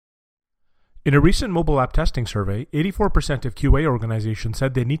In a recent mobile app testing survey, 84% of QA organizations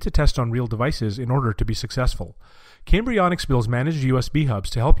said they need to test on real devices in order to be successful. Cambrionics builds managed USB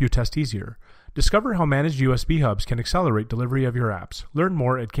hubs to help you test easier. Discover how managed USB hubs can accelerate delivery of your apps. Learn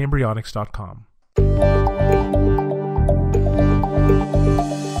more at cambrionics.com.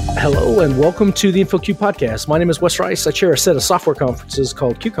 Hello and welcome to the InfoQ podcast. My name is Wes Rice. I chair a set of software conferences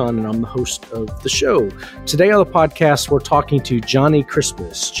called QCon, and I'm the host of the show. Today on the podcast, we're talking to Johnny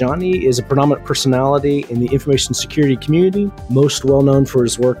Crispus. Johnny is a predominant personality in the information security community, most well known for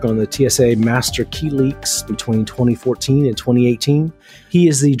his work on the TSA master key leaks between 2014 and 2018. He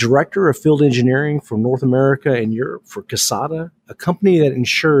is the director of field engineering for North America and Europe for Casada, a company that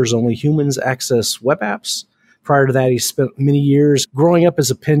ensures only humans access web apps. Prior to that, he spent many years growing up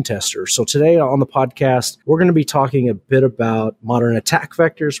as a pen tester. So today on the podcast, we're going to be talking a bit about modern attack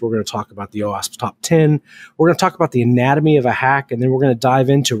vectors. We're going to talk about the OWASP Top 10. We're going to talk about the anatomy of a hack, and then we're going to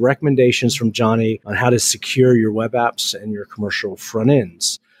dive into recommendations from Johnny on how to secure your web apps and your commercial front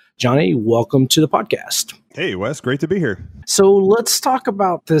ends. Johnny, welcome to the podcast. Hey, Wes, great to be here. So let's talk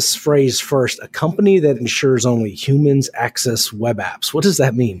about this phrase first, a company that ensures only humans access web apps. What does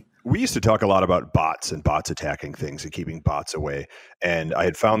that mean? We used to talk a lot about bots and bots attacking things and keeping bots away. And I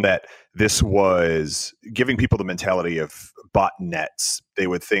had found that this was giving people the mentality of botnets. They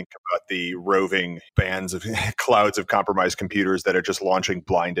would think about the roving bands of clouds of compromised computers that are just launching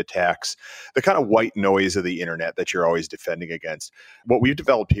blind attacks, the kind of white noise of the internet that you're always defending against. What we've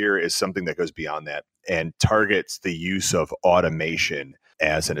developed here is something that goes beyond that and targets the use of automation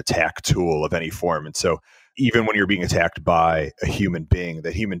as an attack tool of any form. And so even when you're being attacked by a human being,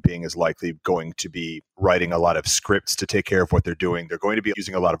 the human being is likely going to be writing a lot of scripts to take care of what they're doing. They're going to be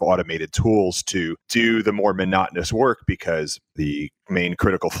using a lot of automated tools to do the more monotonous work, because the main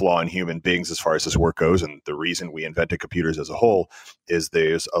critical flaw in human beings as far as this work goes, and the reason we invented computers as a whole, is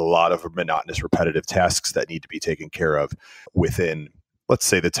there's a lot of monotonous, repetitive tasks that need to be taken care of within, let's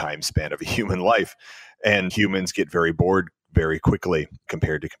say, the time span of a human life. And humans get very bored very quickly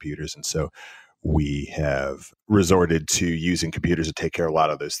compared to computers. And so we have resorted to using computers to take care of a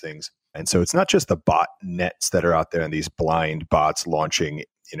lot of those things. And so it's not just the bot nets that are out there and these blind bots launching,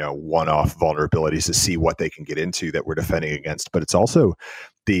 one-off vulnerabilities to see what they can get into that we're defending against, but it's also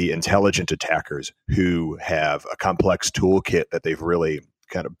the intelligent attackers who have a complex toolkit that they've really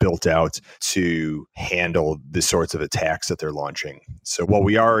kind of built out to handle the sorts of attacks that they're launching. So while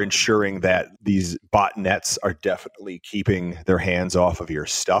we are ensuring that these botnets are definitely keeping their hands off of your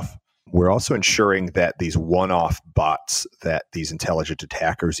stuff, we're also ensuring that these one-off bots that these intelligent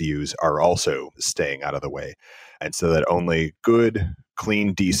attackers use are also staying out of the way. And so that only good,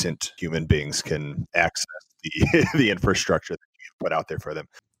 clean, decent human beings can access the infrastructure that you've put out there for them.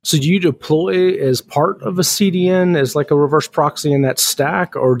 So do you deploy as part of a CDN as like a reverse proxy in that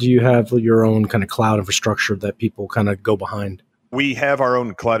stack, or do you have your own kind of cloud infrastructure that people kind of go behind? We have our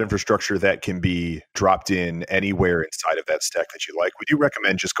own cloud infrastructure that can be dropped in anywhere inside of that stack that you like. We do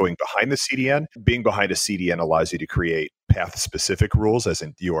recommend just going behind the CDN. Being behind a CDN allows you to create path-specific rules, as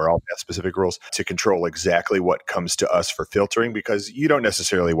in URL path-specific rules, to control exactly what comes to us for filtering, because you don't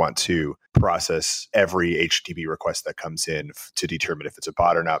necessarily want to process every HTTP request that comes in to determine if it's a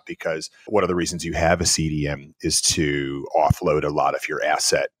bot or not, because one of the reasons you have a CDN is to offload a lot of your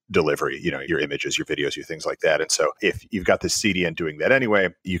asset delivery, your images, your videos, your things like that. And so if you've got the CDN doing that anyway,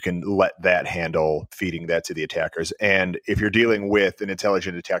 you can let that handle feeding that to the attackers. And if you're dealing with an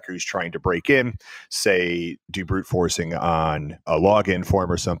intelligent attacker who's trying to break in, say, do brute forcing on a login form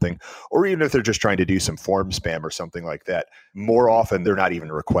or something, or even if they're just trying to do some form spam or something like that, more often they're not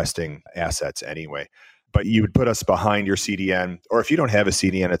even requesting assets anyway. But you would put us behind your CDN, or if you don't have a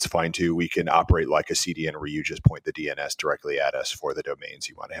CDN, it's fine too. We can operate like a CDN where you just point the DNS directly at us for the domains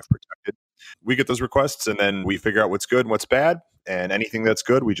you want to have protected. We get those requests, and then we figure out what's good and what's bad. And anything that's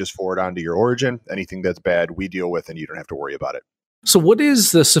good, we just forward on to your origin. Anything that's bad, we deal with, and you don't have to worry about it. So what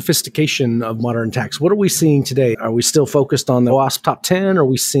is the sophistication of modern attacks? What are we seeing today? Are we still focused on the OWASP Top 10? Are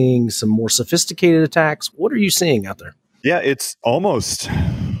we seeing some more sophisticated attacks? What are you seeing out there? Yeah, it's almost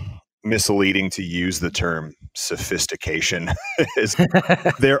misleading to use the term sophistication.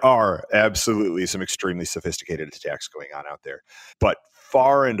 There are absolutely some extremely sophisticated attacks going on out there, but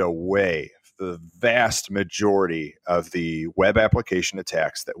far and away, the vast majority of the web application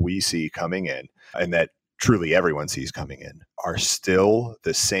attacks that we see coming in, and that truly everyone sees coming in, are still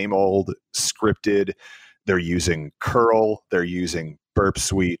the same old scripted. They're using curl, they're using Burp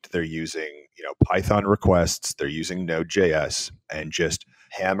Suite, they're using Python requests, they're using Node.js, and just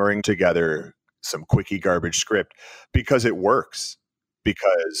hammering together some quickie garbage script because it works,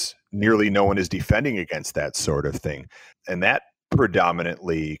 because nearly no one is defending against that sort of thing. And that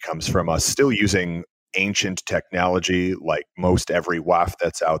predominantly comes from us still using ancient technology like most every WAF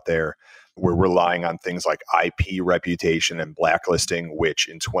that's out there. We're relying on things like IP reputation and blacklisting, which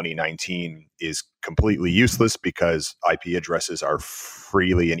in 2019 is completely useless because IP addresses are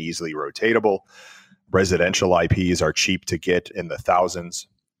freely and easily rotatable. Residential IPs are cheap to get in the thousands.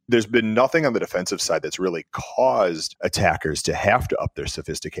 There's been nothing on the defensive side that's really caused attackers to have to up their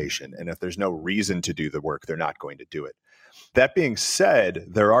sophistication. And if there's no reason to do the work, they're not going to do it. That being said,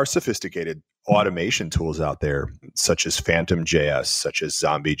 there are sophisticated automation tools out there, such as Phantom.js, such as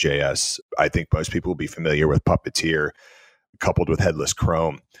Zombie.js. I think most people will be familiar with Puppeteer, coupled with Headless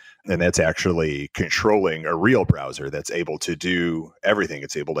Chrome. And that's actually controlling a real browser that's able to do everything.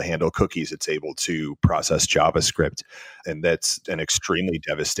 It's able to handle cookies. It's able to process JavaScript. And that's an extremely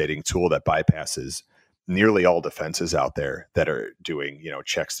devastating tool that bypasses nearly all defenses out there that are doing,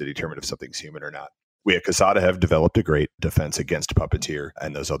 checks to determine if something's human or not. We at Casada have developed a great defense against Puppeteer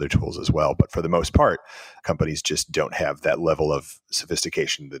and those other tools as well. But for the most part, companies just don't have that level of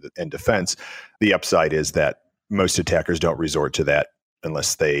sophistication and defense. The upside is that most attackers don't resort to that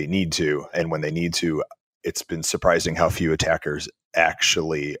unless they need to. And when they need to, it's been surprising how few attackers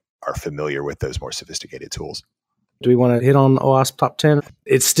actually are familiar with those more sophisticated tools. Do we want to hit on OWASP Top 10?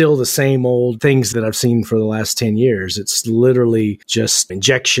 It's still the same old things that I've seen for the last 10 years. It's literally just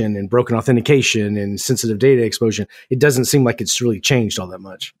injection and broken authentication and sensitive data exposure. It doesn't seem like it's really changed all that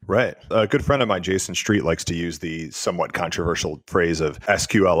much. Right. A good friend of mine, Jason Street, likes to use the somewhat controversial phrase of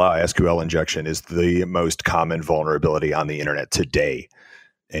SQLI. SQL injection is the most common vulnerability on the internet today.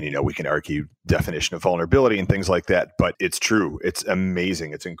 And, we can argue definition of vulnerability and things like that, but it's true. It's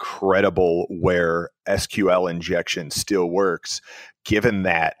amazing. It's incredible where SQL injection still works, given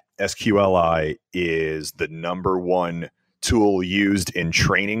that SQLI is the number one tool used in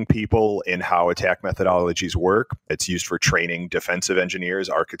training people in how attack methodologies work. It's used for training defensive engineers,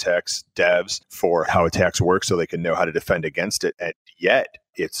 architects, devs for how attacks work so they can know how to defend against it. And yet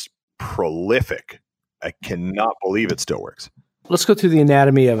it's prolific. I cannot believe it still works. Let's go through the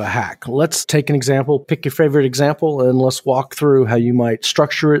anatomy of a hack. Let's take an example, pick your favorite example, and let's walk through how you might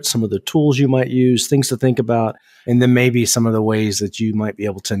structure it, some of the tools you might use, things to think about, and then maybe some of the ways that you might be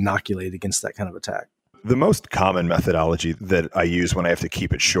able to inoculate against that kind of attack. The most common methodology that I use when I have to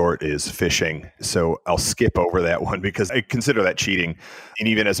keep it short is phishing. So I'll skip over that one because I consider that cheating. And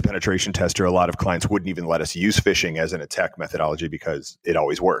even as a penetration tester, a lot of clients wouldn't even let us use phishing as an attack methodology because it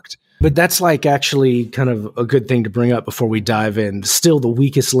always worked. But that's like actually kind of a good thing to bring up before we dive in. Still, the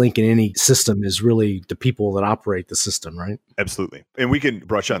weakest link in any system is really the people that operate the system, right? Absolutely. And we can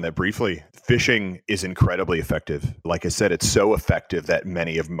brush on that briefly. Phishing is incredibly effective. Like I said, it's so effective that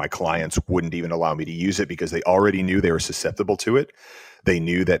many of my clients wouldn't even allow me to use it because they already knew they were susceptible to it. They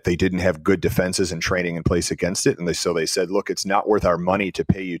knew that they didn't have good defenses and training in place against it. And so they said, look, it's not worth our money to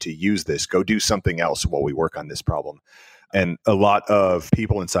pay you to use this. Go do something else while we work on this problem. And a lot of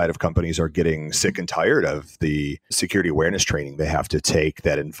people inside of companies are getting sick and tired of the security awareness training they have to take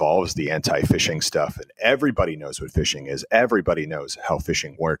that involves the anti-phishing stuff. And everybody knows what phishing is. Everybody knows how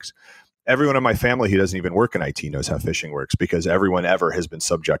phishing works. Everyone in my family who doesn't even work in IT knows how phishing works because everyone ever has been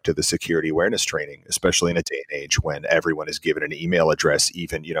subject to the security awareness training, especially in a day and age when everyone is given an email address.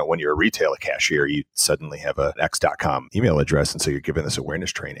 Even, when you're a retail cashier, you suddenly have an x.com email address. And so you're given this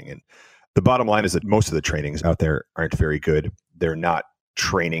awareness training. And the bottom line is that most of the trainings out there aren't very good. They're not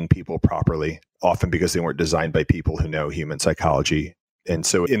training people properly, often because they weren't designed by people who know human psychology. And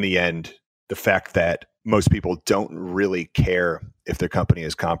so in the end, the fact that most people don't really care if their company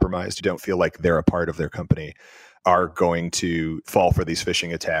is compromised, don't feel like they're a part of their company, are going to fall for these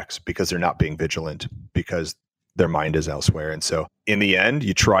phishing attacks because they're not being vigilant, because their mind is elsewhere. And so in the end,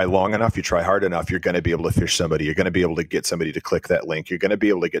 you try long enough, you try hard enough, you're going to be able to phish somebody. You're going to be able to get somebody to click that link. You're going to be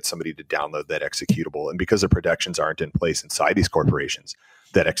able to get somebody to download that executable. And because the protections aren't in place inside these corporations,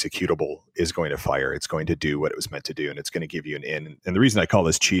 that executable is going to fire. It's going to do what it was meant to do, and it's going to give you an in. And the reason I call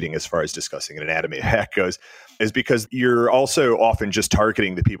this cheating as far as discussing an anatomy of hack goes is because you're also often just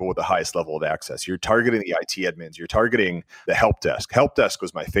targeting the people with the highest level of access. You're targeting the IT admins. You're targeting the help desk. Help desk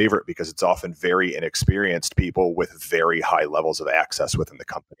was my favorite because it's often very inexperienced people with very high levels of access within the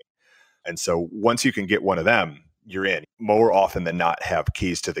company. And so once you can get one of them, you're in. More often than not have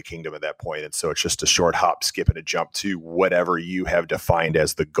keys to the kingdom at that point. And so it's just a short hop, skip, and a jump to whatever you have defined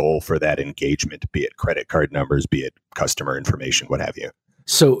as the goal for that engagement, be it credit card numbers, be it customer information, what have you.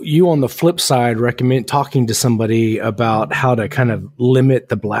 So you on the flip side recommend talking to somebody about how to kind of limit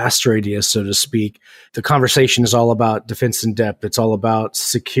the blast radius, so to speak. The conversation is all about defense in depth. It's all about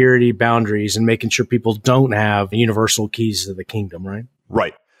security boundaries and making sure people don't have universal keys to the kingdom, right?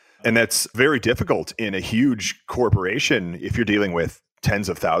 Right. And that's very difficult in a huge corporation if you're dealing with tens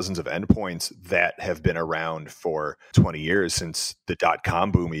of thousands of endpoints that have been around for 20 years, since the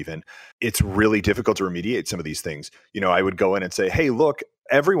 .com boom even. It's really difficult to remediate some of these things. I would go in and say, hey, look,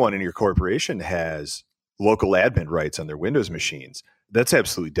 everyone in your corporation has local admin rights on their Windows machines. That's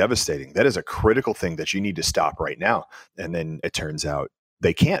absolutely devastating. That is a critical thing that you need to stop right now. And then it turns out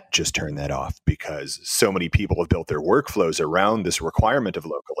they can't just turn that off because so many people have built their workflows around this requirement of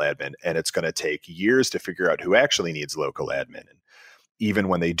local admin. And it's going to take years to figure out who actually needs local admin. And even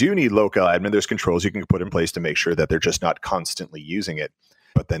when they do need local admin, there's controls you can put in place to make sure that they're just not constantly using it.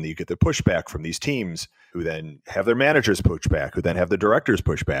 But then you get the pushback from these teams who then have their managers push back, who then have the directors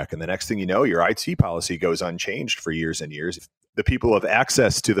push back. And the next thing you know, your IT policy goes unchanged for years and years. The people who have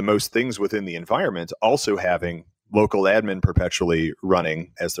access to the most things within the environment also having local admin perpetually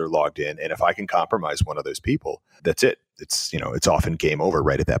running as they're logged in. And if I can compromise one of those people, that's it. It's often game over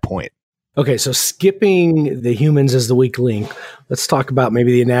right at that point. Okay, so skipping the humans as the weak link, let's talk about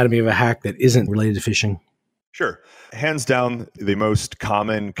maybe the anatomy of a hack that isn't related to phishing. Sure. Hands down, the most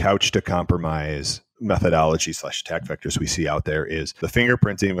common couch to compromise methodology / attack vectors we see out there is the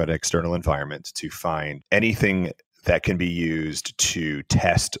fingerprinting of an external environment to find anything that can be used to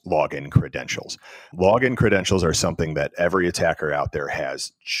test login credentials. Login credentials are something that every attacker out there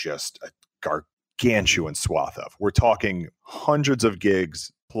has just a gargantuan swath of. We're talking hundreds of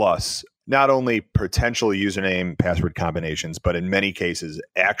gigs plus not only potential username password combinations, but in many cases,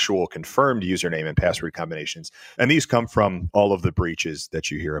 actual confirmed username and password combinations. And these come from all of the breaches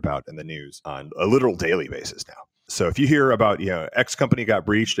that you hear about in the news on a literal daily basis now. So if you hear about, X company got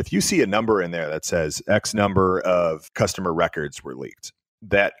breached, if you see a number in there that says X number of customer records were leaked,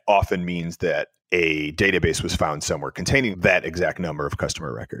 that often means that a database was found somewhere containing that exact number of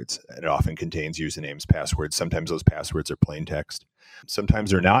customer records. It often contains usernames, passwords. Sometimes those passwords are plain text.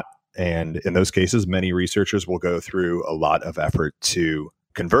 Sometimes they're not. And in those cases, many researchers will go through a lot of effort to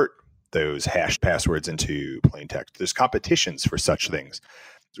convert those hashed passwords into plain text. There's competitions for such things,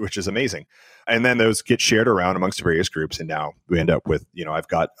 which is amazing. And then those get shared around amongst various groups. And now we end up with, I've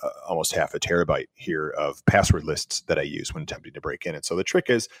got almost half a terabyte here of password lists that I use when attempting to break in. And so the trick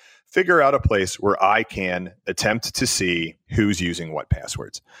is figure out a place where I can attempt to see who's using what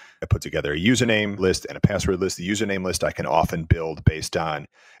passwords. I put together a username list and a password list. The username list I can often build based on,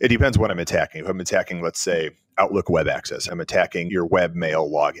 it depends what I'm attacking. If I'm attacking, let's say, Outlook web access, I'm attacking your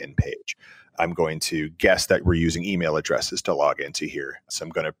webmail login page. I'm going to guess that we're using email addresses to log into here. So I'm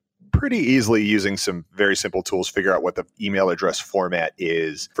going to pretty easily, using some very simple tools, figure out what the email address format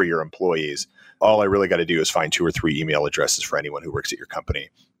is for your employees. All I really got to do is find 2 or 3 email addresses for anyone who works at your company,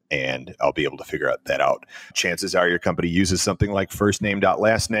 and I'll be able to figure that out. Chances are your company uses something like first name dot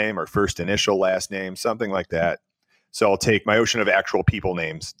last name or first initial last name, something like that. So I'll take my ocean of actual people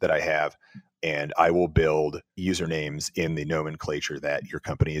names that I have, and I will build usernames in the nomenclature that your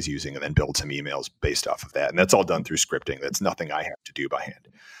company is using and then build some emails based off of that. And that's all done through scripting. That's nothing I have to do by hand.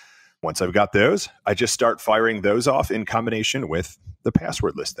 Once I've got those, I just start firing those off in combination with the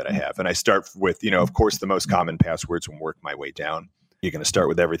password list that I have. And I start with, of course, the most common passwords and work my way down. You're going to start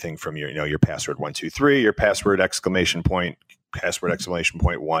with everything from your password 123, your password exclamation point, password exclamation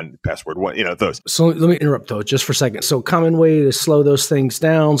point 1, password 1, those. So let me interrupt though, just for a second. So common way to slow those things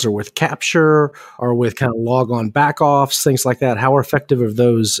down or with capture or with kind of log on back offs, things like that. How effective are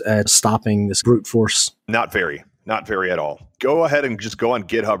those at stopping this brute force? Not very at all. Go ahead and just go on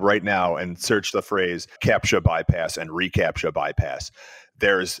GitHub right now and search the phrase CAPTCHA bypass and reCAPTCHA bypass.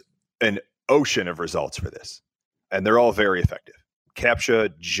 There's an ocean of results for this, and they're all very effective.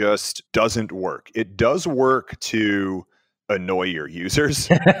 CAPTCHA just doesn't work. It does work to annoy your users.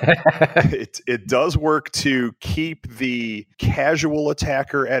 It does work to keep the casual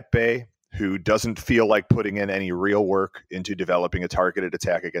attacker at bay who doesn't feel like putting in any real work into developing a targeted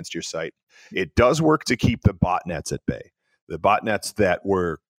attack against your site. It does work to keep the botnets at bay. The botnets that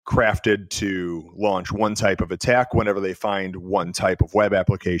were crafted to launch one type of attack whenever they find one type of web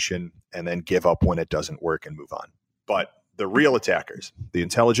application and then give up when it doesn't work and move on. But the real attackers, the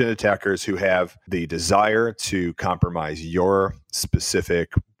intelligent attackers who have the desire to compromise your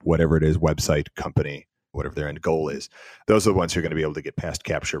specific, whatever it is, website, company, whatever their end goal is, those are the ones who are going to be able to get past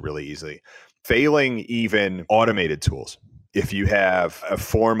CAPTCHA really easily. Failing even automated tools. If you have a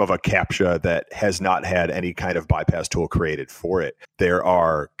form of a CAPTCHA that has not had any kind of bypass tool created for it, there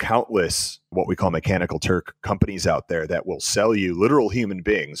are countless what we call mechanical Turk companies out there that will sell you literal human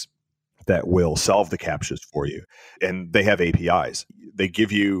beings that will solve the CAPTCHAs for you. And they have APIs. They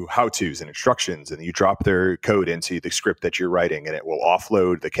give you how-tos and instructions, and you drop their code into the script that you're writing, and it will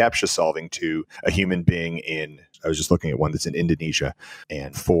offload the CAPTCHA solving to a human being I was just looking at one that's in Indonesia.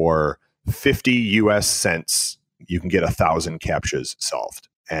 And for 50 US cents, you can get 1,000 CAPTCHAs solved.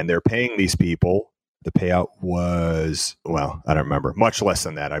 And they're paying these people. The payout was, well, I don't remember, much less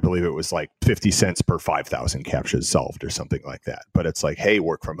than that. I believe it was like 50 cents per 5,000 CAPTCHAs solved or something like that. But it's like, hey,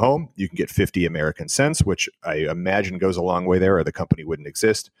 work from home. You can get 50 American cents, which I imagine goes a long way there, or the company wouldn't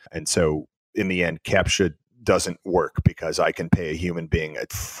exist. And so in the end, CAPTCHA doesn't work because I can pay a human being a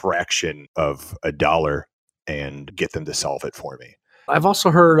fraction of a dollar and get them to solve it for me. I've also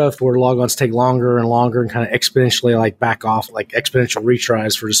heard of where logons take longer and longer and kind of exponentially like back off, like exponential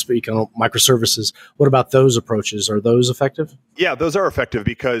retries, for to speak, on microservices. What about those approaches? Are those effective? Yeah, those are effective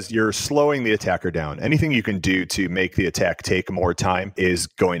because you're slowing the attacker down. Anything you can do to make the attack take more time is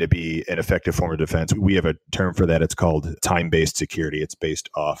going to be an effective form of defense. We have a term for that. It's called time-based security. It's based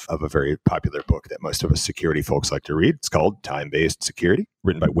off of a very popular book that most of us security folks like to read. It's called Time-Based Security,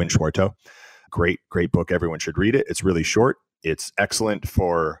 written by Win Schwarto. Great book. Everyone should read it. It's really short. It's excellent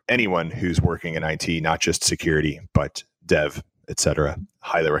for anyone who's working in IT, not just security, but dev, etc.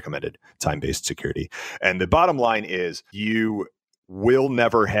 Highly recommended. Time-based security. And the bottom line is you will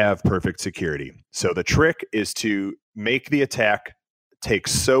never have perfect security. So the trick is to make the attack take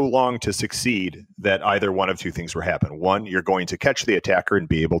so long to succeed that either one of two things will happen. One, you're going to catch the attacker and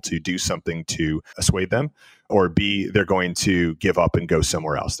be able to do something to assuade them. Or B, they're going to give up and go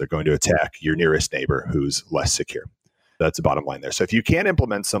somewhere else. They're going to attack your nearest neighbor who's less secure. That's the bottom line there. So if you can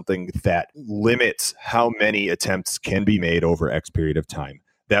implement something that limits how many attempts can be made over X period of time,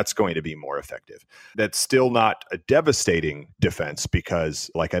 that's going to be more effective. That's still not a devastating defense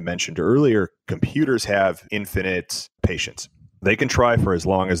because, like I mentioned earlier, computers have infinite patience. They can try for as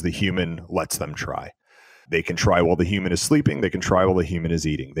long as the human lets them try. They can try while the human is sleeping. They can try while the human is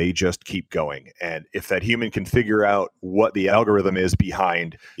eating. They just keep going. And if that human can figure out what the algorithm is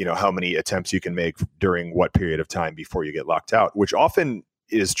behind, how many attempts you can make during what period of time before you get locked out, which often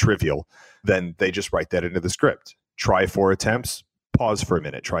is trivial, then they just write that into the script. Try 4 attempts, pause for a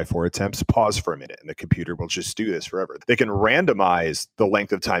minute. Try 4 attempts, pause for a minute. And the computer will just do this forever. They can randomize the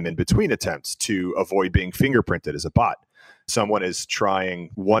length of time in between attempts to avoid being fingerprinted as a bot. Someone is trying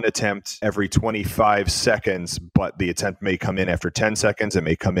 1 attempt every 25 seconds, but the attempt may come in after 10 seconds, it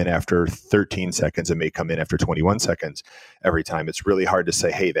may come in after 13 seconds, it may come in after 21 seconds every time. It's really hard to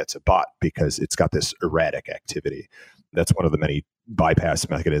say, hey, that's a bot because it's got this erratic activity. That's one of the many bypass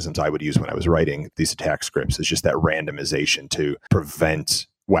mechanisms I would use when I was writing these attack scripts, is just that randomization to prevent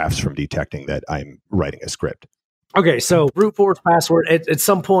WAFs from detecting that I'm writing a script. Okay, so brute force password. At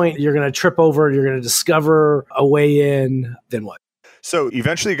some point, you're going to trip over, you're going to discover a way in, then what? So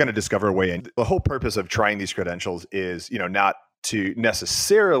eventually you're going to discover a way in. The whole purpose of trying these credentials is, not to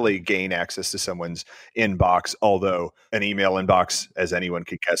necessarily gain access to someone's inbox, although an email inbox, as anyone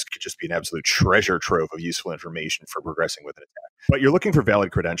could guess, could just be an absolute treasure trove of useful information for progressing with an attack. But you're looking for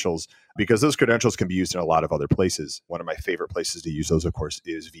valid credentials because those credentials can be used in a lot of other places. One of my favorite places to use those, of course,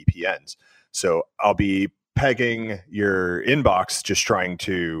 is VPNs. So I'll be pegging your inbox, just trying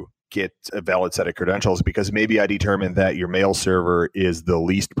to get a valid set of credentials because maybe I determined that your mail server is the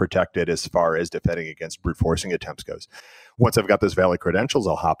least protected as far as defending against brute forcing attempts goes. Once I've got those valid credentials,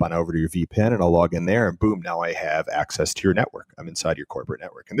 I'll hop on over to your VPN and I'll log in there and boom, now I have access to your network. I'm inside your corporate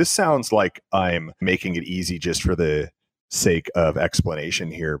network. And this sounds like I'm making it easy just for the sake of explanation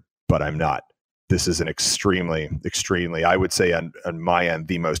here, but I'm not. This is an extremely, I would say on my end,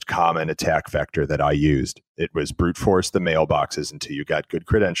 the most common attack vector that I used. It was brute force the mailboxes until you got good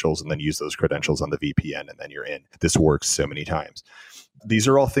credentials and then use those credentials on the VPN and then you're in. This works so many times. These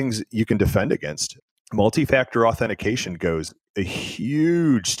are all things you can defend against. Multi-factor authentication goes a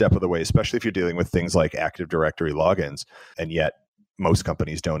huge step of the way, especially if you're dealing with things like Active Directory logins, and yet most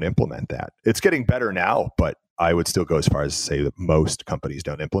companies don't implement that. It's getting better now, but I would still go as far as to say that most companies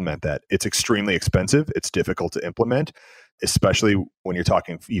don't implement that. It's extremely expensive. It's difficult to implement, especially when you're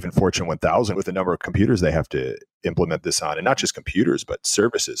talking even Fortune 1000 with the number of computers they have to implement this on, and not just computers, but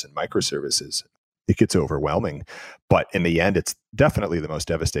services and microservices. It gets overwhelming, but in the end, it's definitely the most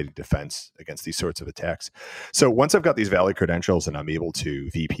devastating defense against these sorts of attacks. So once I've got these valid credentials and I'm able to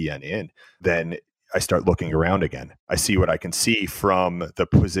VPN in, then I start looking around again. I see what I can see from the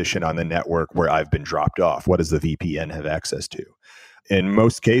position on the network where I've been dropped off. What does the VPN have access to? In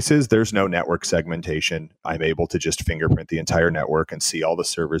most cases, there's no network segmentation. I'm able to just fingerprint the entire network and see all the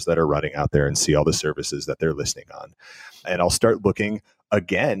servers that are running out there and see all the services that they're listening on. And I'll start looking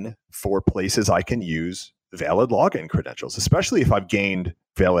again for places I can use valid login credentials, especially if I've gained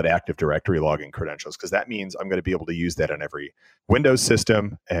valid Active Directory login credentials, because that means I'm going to be able to use that on every Windows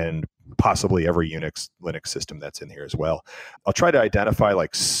system and possibly every Linux system that's in here as well. I'll try to identify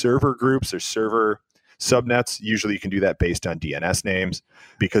like server groups or server subnets. Usually you can do that based on DNS names,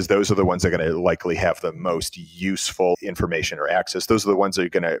 because those are the ones that are going to likely have the most useful information or access. Those are the ones that are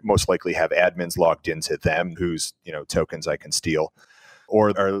going to most likely have admins logged into them whose tokens I can steal,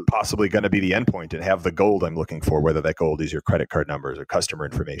 or are possibly going to be the endpoint and have the gold I'm looking for, whether that gold is your credit card numbers or customer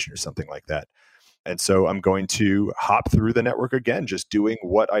information or something like that. And so I'm going to hop through the network again, just doing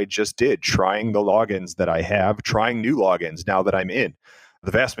what I just did, trying the logins that I have, trying new logins now that I'm in.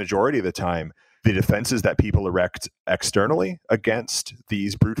 The vast majority of the time, the defenses that people erect externally against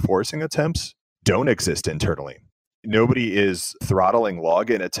these brute forcing attempts don't exist internally. Nobody is throttling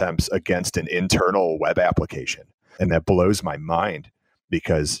login attempts against an internal web application. And that blows my mind,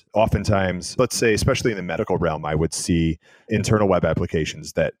 because oftentimes, let's say, especially in the medical realm, I would see internal web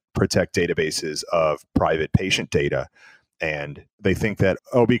applications that protect databases of private patient data. And they think that,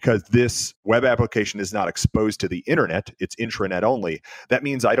 because this web application is not exposed to the internet, it's intranet only, that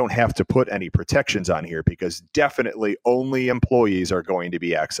means I don't have to put any protections on here, because definitely only employees are going to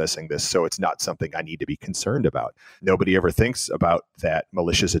be accessing this. So it's not something I need to be concerned about. Nobody ever thinks about that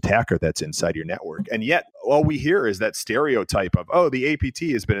malicious attacker that's inside your network. And yet all we hear is that stereotype of, the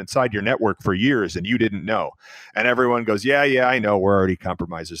APT has been inside your network for years and you didn't know. And everyone goes, yeah, I know, we're already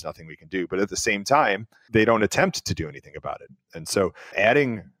compromised. There's nothing we can do. But at the same time, they don't attempt to do anything about it. And so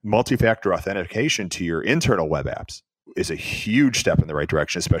adding multi-factor authentication to your internal web apps is a huge step in the right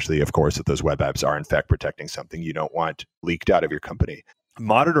direction, especially, of course, if those web apps are in fact protecting something you don't want leaked out of your company.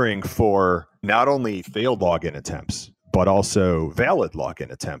 Monitoring for not only failed login attempts, but also valid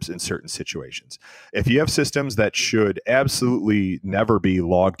login attempts in certain situations. If you have systems that should absolutely never be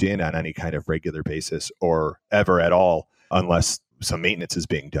logged in on any kind of regular basis or ever at all, unless some maintenance is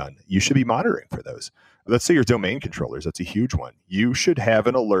being done, you should be monitoring for those. Let's say your domain controllers, that's a huge one. You should have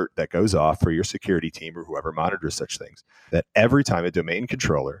an alert that goes off for your security team or whoever monitors such things, that every time a domain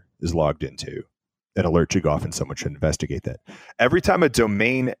controller is logged into, an alert should go off and someone should investigate that. Every time a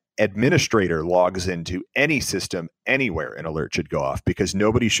domain administrator logs into any system anywhere, an alert should go off, because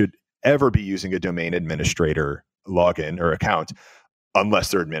nobody should ever be using a domain administrator login or account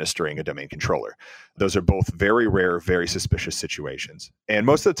unless they're administering a domain controller. Those are both very rare, very suspicious situations. And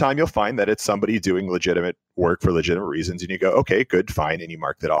most of the time you'll find that it's somebody doing legitimate work for legitimate reasons. And you go, okay, good, fine. And you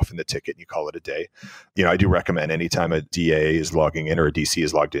mark that off in the ticket and you call it a day. I do recommend anytime a DA is logging in or a DC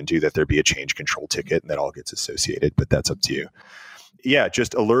is logged into, that there be a change control ticket and that all gets associated, but that's up to you. Yeah,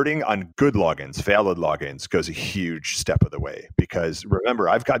 just alerting on good logins, valid logins goes a huge step of the way, because remember,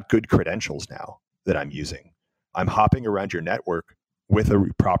 I've got good credentials now that I'm using. I'm hopping around your network with a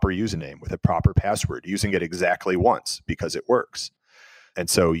proper username, with a proper password, using it exactly once because it works. And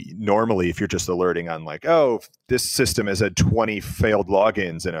so normally if you're just alerting on like, this system has had 20 failed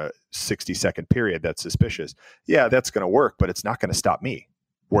logins in a 60-second period, that's suspicious. Yeah, that's going to work, but it's not going to stop me.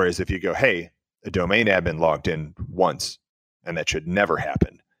 Whereas if you go, hey, a domain admin logged in once, and that should never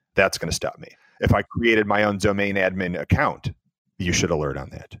happen, that's going to stop me. If I created my own domain admin account, you should alert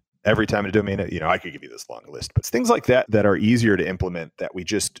on that. Every time a domain, I could give you this long list, but it's things like that are easier to implement that we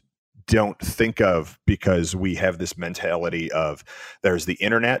just don't think of, because we have this mentality of there's the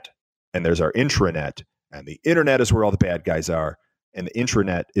internet and there's our intranet, and the internet is where all the bad guys are, and the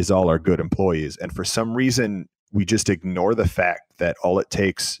intranet is all our good employees. And for some reason, we just ignore the fact that all it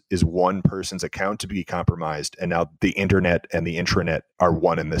takes is one person's account to be compromised, and now the internet and the intranet are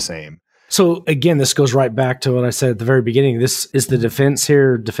one and the same. So again, this goes right back to what I said at the very beginning. This is the defense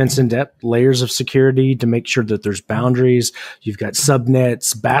here, defense in depth, layers of security to make sure that there's boundaries. You've got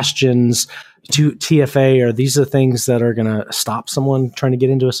subnets, bastions, TFA. Are these the things that are going to stop someone trying to get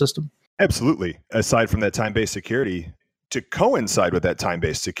into a system? Absolutely. Aside from that time-based security, to coincide with that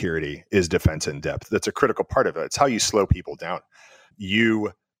time-based security is defense in depth. That's a critical part of it. It's how you slow people down.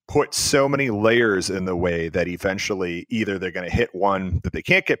 You put so many layers in the way that eventually either they're going to hit one that they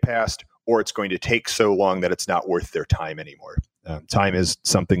can't get past, or it's going to take so long that it's not worth their time anymore. Time is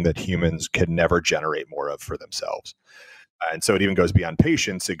something that humans can never generate more of for themselves. And so it even goes beyond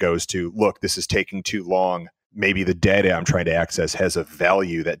patience. It goes to, look, this is taking too long. Maybe the data I'm trying to access has a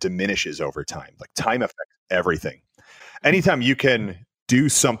value that diminishes over time. Like time affects everything. Anytime you can do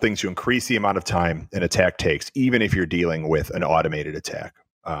something to increase the amount of time an attack takes, even if you're dealing with an automated attack,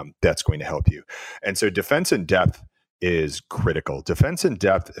 that's going to help you. And so defense in depth is critical. Defense in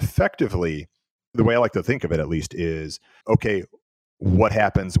depth, effectively, the way I like to think of it at least is, okay, what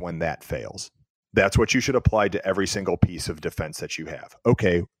happens when that fails? That's what you should apply to every single piece of defense that you have.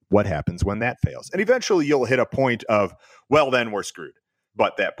 Okay, what happens when that fails? And eventually you'll hit a point of, well, then we're screwed.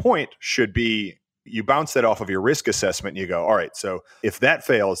 But that point should be, you bounce that off of your risk assessment and you go, all right, so if that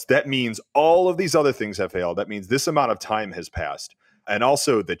fails, that means all of these other things have failed. That means this amount of time has passed. And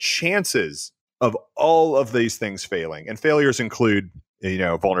also the chances of all of these things failing, and failures include,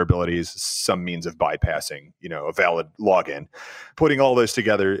 vulnerabilities, some means of bypassing, a valid login. Putting all those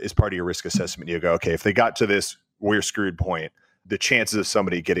together is part of your risk assessment. You go, okay, if they got to this we're screwed point, the chances of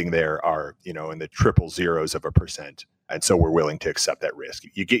somebody getting there are, in the triple zeros of a percent. And so we're willing to accept that risk.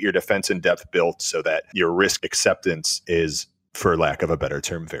 You get your defense in depth built so that your risk acceptance is, for lack of a better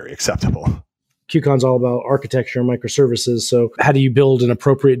term, very acceptable. QCon's all about architecture and microservices. So how do you build an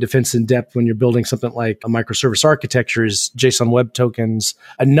appropriate defense in depth when you're building something like a microservice architecture? Is JSON Web Tokens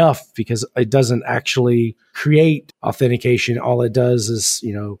enough? Because it doesn't actually create authentication. All it does is,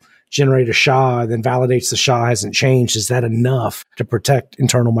 generate a SHA, then validates the SHA hasn't changed. Is that enough to protect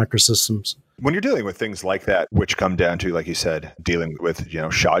internal microsystems? When you're dealing with things like that, which come down to, like you said, dealing with,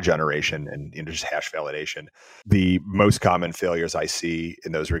 SHA generation and just hash validation, the most common failures I see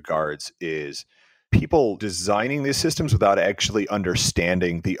in those regards is people designing these systems without actually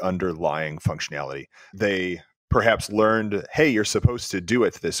understanding the underlying functionality. They perhaps learned, hey, you're supposed to do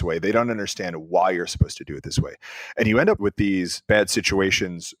it this way. They don't understand why you're supposed to do it this way. And you end up with these bad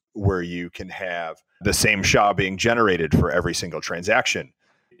situations where you can have the same SHA being generated for every single transaction.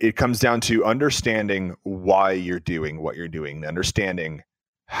 It comes down to understanding why you're doing what you're doing, understanding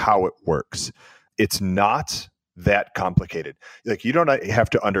how it works. It's not that complicated. Like, you don't have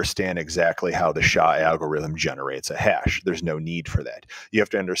to understand exactly how the SHA algorithm generates a hash. There's no need for that. You have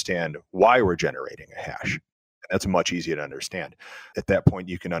to understand why we're generating a hash. That's much easier to understand. At that point,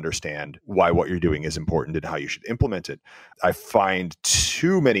 you can understand why what you're doing is important and how you should implement it. I find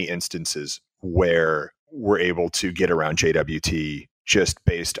too many instances where we're able to get around JWT just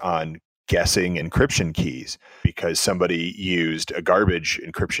based on guessing encryption keys because somebody used a garbage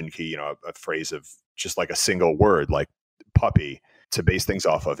encryption key, a phrase of just like a single word like puppy to base things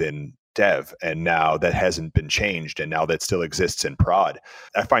off of in dev. And now that hasn't been changed. And now that still exists in prod.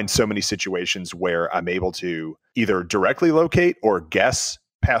 I find so many situations where I'm able to either directly locate or guess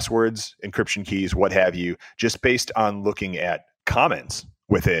passwords, encryption keys, what have you, just based on looking at comments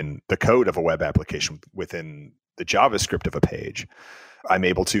within the code of a web application, within the JavaScript of a page. I'm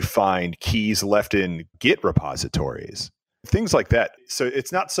able to find keys left in Git repositories, things like that. So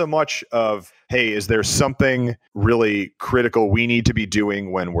it's not so much of, hey, is there something really critical we need to be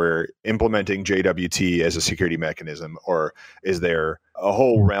doing when we're implementing JWT as a security mechanism? Or is there a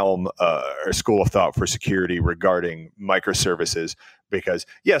whole realm or school of thought for security regarding microservices? Because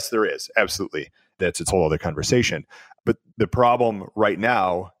yes, there is. Absolutely. That's its whole other conversation. But the problem right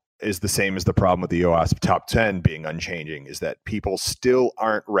now is the same as the problem with the OWASP top 10 being unchanging, is that people still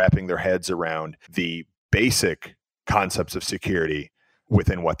aren't wrapping their heads around the basic concepts of security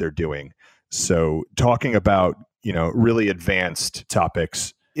within what they're doing. So talking about, really advanced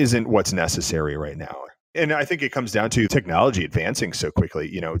topics isn't what's necessary right now. And I think it comes down to technology advancing so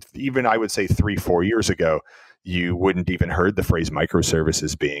quickly. Even I would say 3-4 years ago, you wouldn't even heard the phrase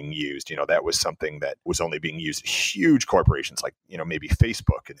microservices being used. That was something that was only being used at huge corporations like, maybe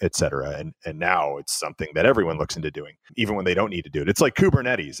Facebook, et cetera. And now it's something that everyone looks into doing, even when they don't need to do it. It's like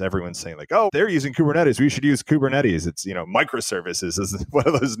Kubernetes. Everyone's saying like, oh, they're using Kubernetes, we should use Kubernetes. It's, microservices is one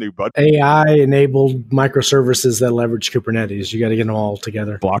of those new buzzwords. AI-enabled microservices that leverage Kubernetes. You got to get them all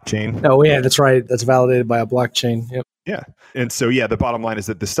together. Blockchain. Oh, yeah, that's right. That's validated by a blockchain. Yep. Yeah. And so, the bottom line is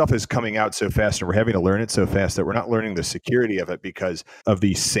that the stuff is coming out so fast and we're having to learn it so fast that we're not learning the security of it because of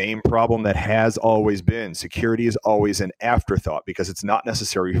the same problem that has always been. Security is always an afterthought because it's not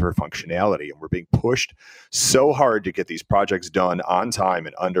necessary for functionality. And we're being pushed so hard to get these projects done on time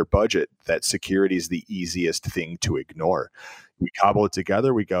and under budget that security is the easiest thing to ignore. We cobble it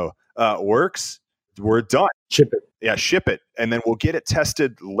together. We go, works. We're done. Ship it. Yeah, ship it. And then we'll get it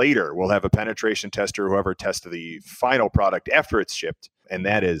tested later. We'll have a penetration tester, whoever tests the final product after it's shipped. And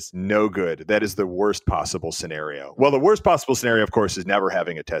that is no good. That is the worst possible scenario. Well, the worst possible scenario, of course, is never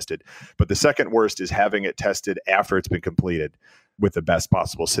having it tested. But the second worst is having it tested after it's been completed, with the best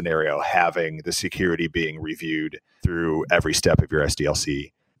possible scenario, having the security being reviewed through every step of your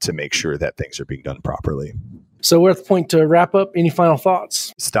SDLC to make sure that things are being done properly. So we're at the point to wrap up. Any final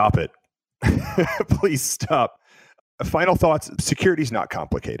thoughts? Stop it. Please stop. Final thoughts. Security is not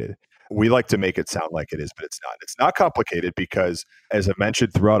complicated. We like to make it sound like it is, but it's not. It's not complicated because, as I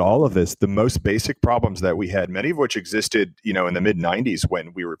mentioned throughout all of this, the most basic problems that we had, many of which existed, in the mid 90s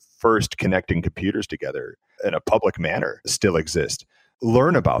when we were first connecting computers together in a public manner, still exist.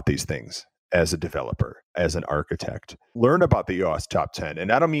 Learn about these things as a developer, as an architect. Learn about the OWASP top 10.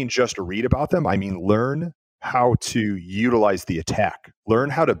 And I don't mean just read about them. I mean, learn how to utilize the attack. Learn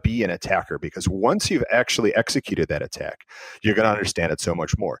how to be an attacker, because once you've actually executed that attack, you're going to understand it so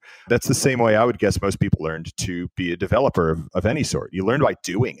much more. That's the same way I would guess most people learned to be a developer of any sort. You learn by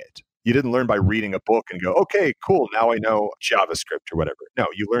doing it. You didn't learn by reading a book and go, okay, cool, now I know JavaScript or whatever. No,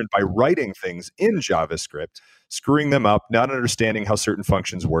 you learned by writing things in JavaScript, screwing them up, not understanding how certain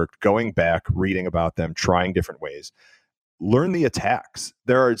functions worked, going back, reading about them, trying different ways. Learn the attacks.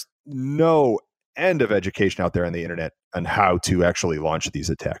 There is no end of education out there on the internet on how to actually launch these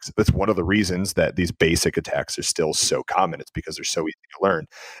attacks. That's one of the reasons that these basic attacks are still so common. It's because they're so easy to learn.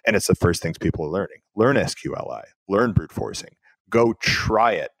 And it's the first things people are learning. Learn SQLi, learn brute forcing, go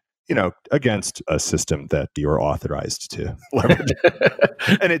try it, against a system that you're authorized to leverage.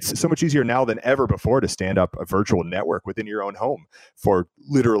 And it's so much easier now than ever before to stand up a virtual network within your own home for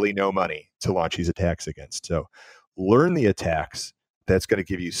literally no money to launch these attacks against. So learn the attacks. That's going to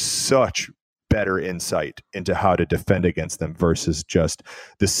give you such better insight into how to defend against them versus just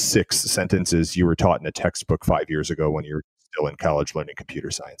the 6 sentences you were taught in a textbook 5 years ago when you were still in college learning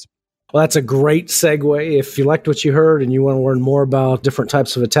computer science. Well, that's a great segue. If you liked what you heard and you want to learn more about different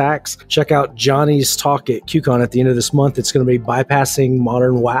types of attacks, check out Johnny's talk at QCon at the end of this month. It's going to be bypassing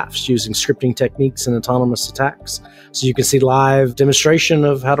modern WAFs using scripting techniques and autonomous attacks. So you can see live demonstration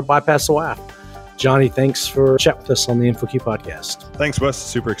of how to bypass a WAF. Johnny, thanks for chatting with us on the InfoQ podcast. Thanks, Wes.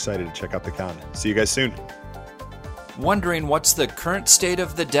 Super excited to check out the con. See you guys soon. Wondering what's the current state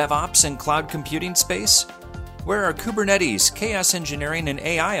of the DevOps and cloud computing space? Where are Kubernetes, chaos engineering, and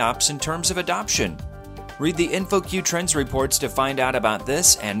AI ops in terms of adoption? Read the InfoQ Trends reports to find out about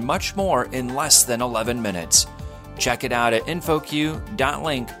this and much more in less than 11 minutes. Check it out at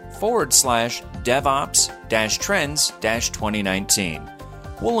infoq.link/DevOps-Trends-2019.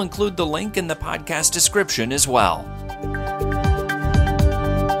 We'll include the link in the podcast description as well.